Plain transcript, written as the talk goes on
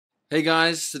Hey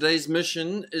guys, today's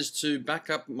mission is to back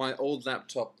up my old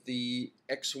laptop, the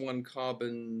X1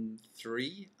 Carbon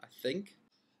 3, I think.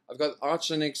 I've got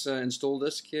Archlinux install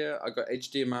disk here. I've got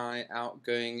HDMI out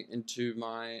going into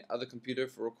my other computer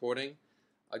for recording.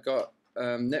 I got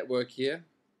network here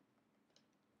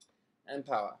and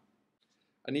power.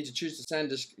 I need to choose the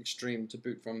SanDisk Extreme to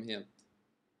boot from here.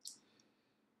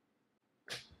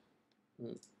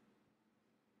 Okay,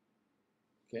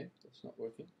 that's not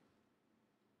working.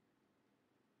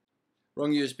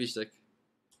 Wrong USB stick.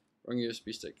 Wrong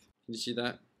USB stick. Can you see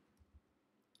that?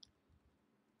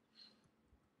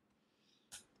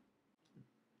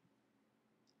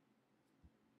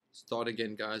 Start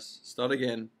again, guys. Start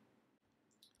again.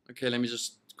 Okay, let me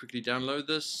just quickly download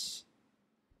this.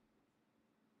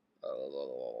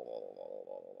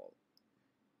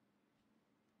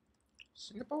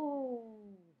 Singapore.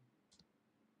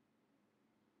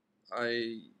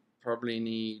 I probably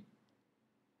need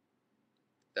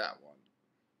that one.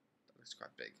 That looks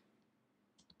quite big.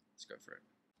 Let's go for it.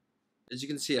 As you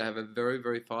can see, I have a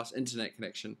very fast internet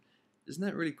connection. Isn't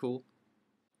that really cool?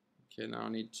 Okay, now I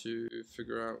need to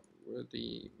figure out where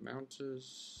the mount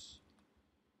is.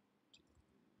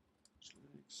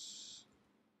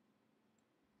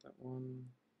 That one.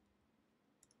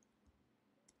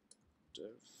 Dev.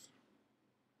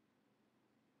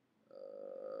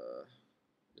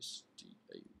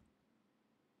 SDA.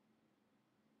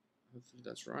 Hopefully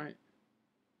that's right.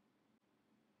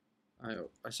 I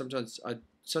sometimes add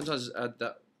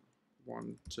that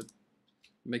one to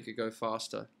make it go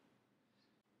faster.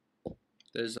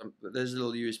 There's a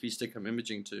little USB stick I'm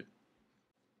imaging to.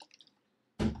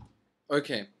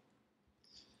 Okay.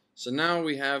 So now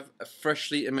we have a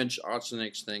freshly imaged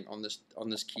Archlinux thing on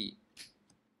this key.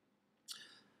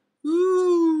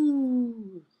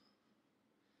 Ooh.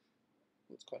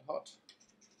 It's quite hot.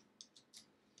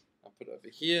 I'll put it over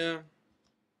here.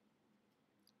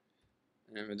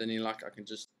 And with any luck, I can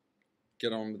just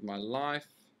get on with my life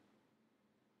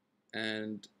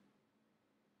and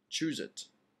choose it.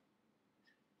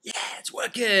 Yeah, it's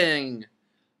working!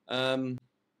 Ooh.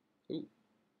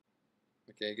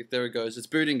 Okay, there it goes. It's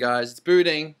booting, guys. It's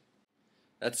booting.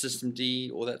 That's System D,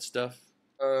 all that stuff.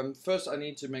 First, I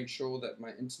need to make sure that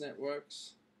my internet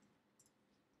works.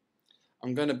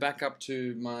 I'm going to back up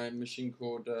to my machine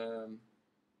called the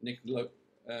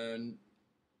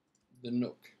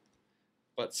Nook.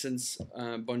 But since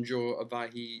Bonjour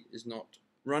Avahi is not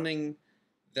running,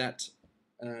 that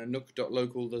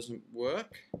Nook.local doesn't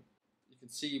work. You can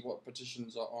see what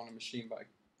partitions are on a machine by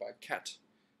cat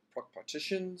proc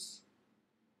partitions.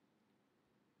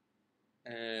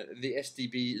 The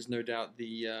SDB is no doubt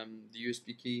the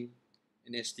USB key,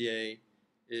 and SDA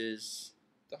is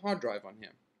the hard drive on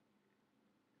here.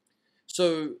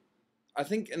 So I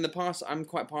think in the past I'm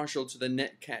quite partial to the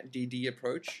netcat-dd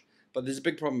approach, but there's a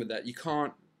big problem with that. You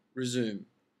can't resume.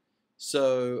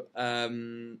 So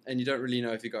and you don't really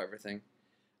know if you got everything.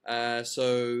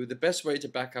 So the best way to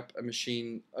back up a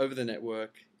machine over the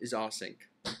network is rsync.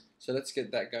 So let's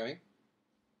get that going.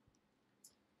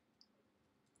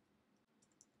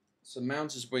 So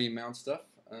mount is where you mount stuff.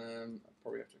 I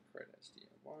probably have to create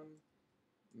SDA1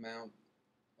 mount.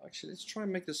 Actually, let's try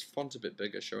and make this font a bit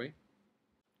bigger, shall we?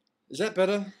 Is that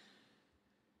better?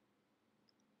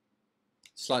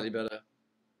 Slightly better.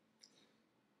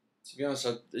 To be honest,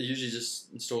 I usually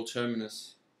just install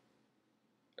Terminus.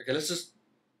 Okay, let's just...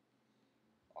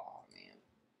 Oh, man.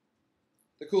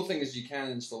 The cool thing is you can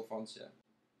install fonts here.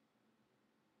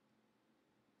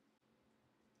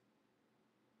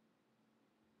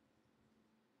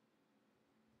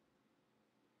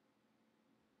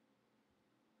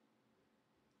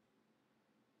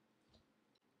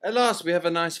 At last, we have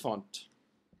a nice font.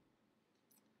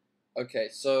 Okay,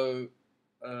 so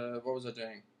what was I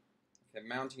doing? Okay,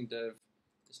 mounting dev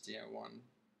SDA1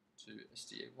 to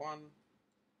SDA1.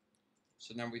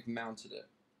 So now we've mounted it.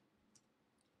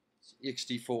 It's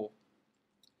ext4.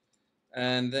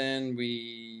 And then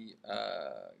we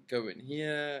go in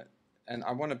here, and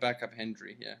I want to back up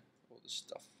Hendry here, all this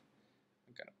stuff.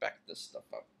 I'm going to back this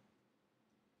stuff up.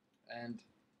 And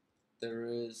there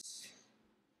is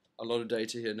a lot of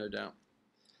data here, no doubt.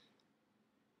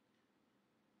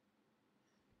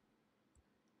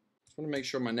 Just want to make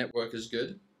sure my network is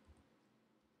good.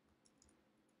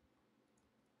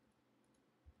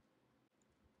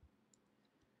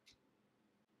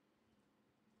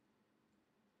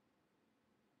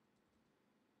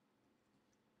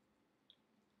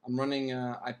 I'm running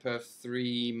iPerf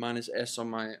 3 -S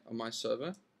on my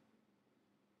server.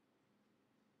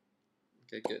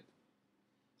 Okay, good.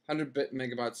 100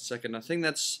 megabytes a second. I think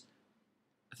that's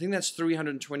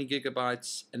 320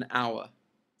 gigabytes an hour.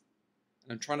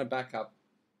 And I'm trying to back up,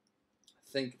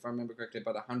 I think, if I remember correctly,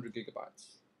 about 100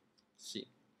 gigabytes. See.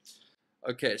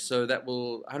 Okay, so that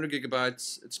will, 100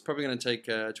 gigabytes, it's probably going to take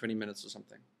 20 minutes or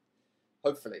something.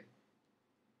 Hopefully.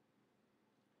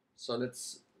 So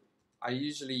I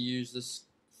usually use this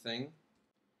thing.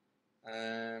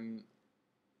 And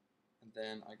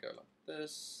then I go like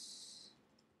this.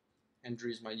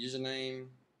 Andrew is my username.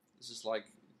 This is like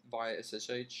via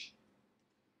SSH.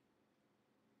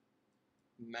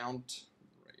 Mount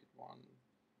RAID 1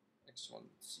 X1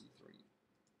 C3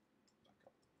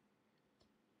 backup.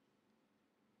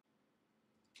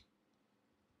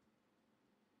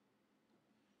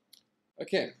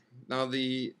 Okay, now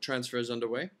the transfer is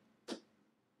underway.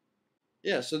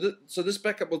 Yeah, so this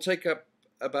backup will take up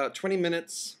about 20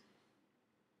 minutes.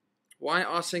 Why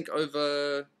rsync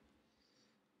over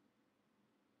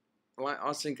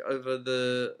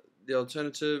the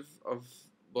alternative of,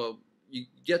 well, you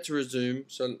get to resume.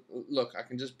 So look, I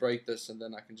can just break this and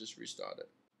then I can just restart it.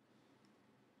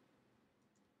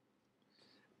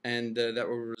 And that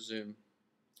will resume.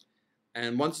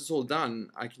 And once it's all done,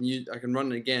 I can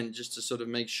run it again just to sort of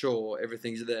make sure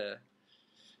everything's there.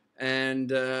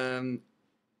 And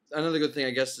another good thing,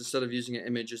 I guess, instead of using an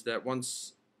image, is that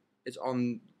once it's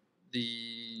on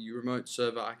the remote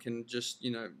server, I can just,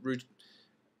 you know,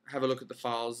 have a look at the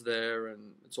files there,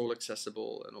 and it's all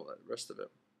accessible and all that rest of it.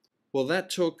 Well, that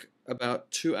took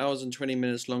about 2 hours and 20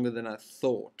 minutes longer than I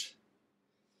thought.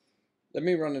 Let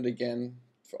me run it again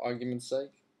for argument's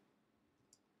sake.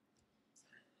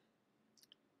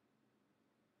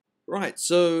 Right,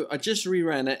 so I just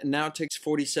reran it, and now it takes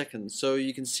 40 seconds. So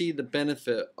you can see the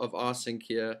benefit of rsync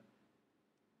here.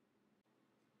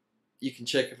 You can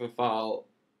check if a file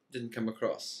didn't come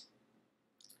across.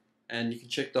 And you can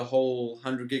check the whole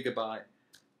 100 gigabyte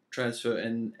transfer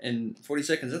in 40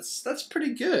 seconds. That's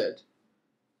pretty good.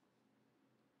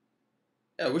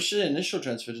 Yeah, I wish the initial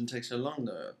transfer didn't take so long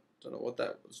though. Don't know what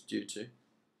that was due to.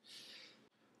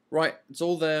 Right, it's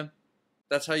all there.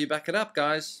 That's how you back it up,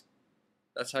 guys.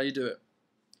 That's how you do it.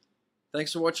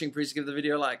 Thanks for watching. Please give the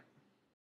video a like.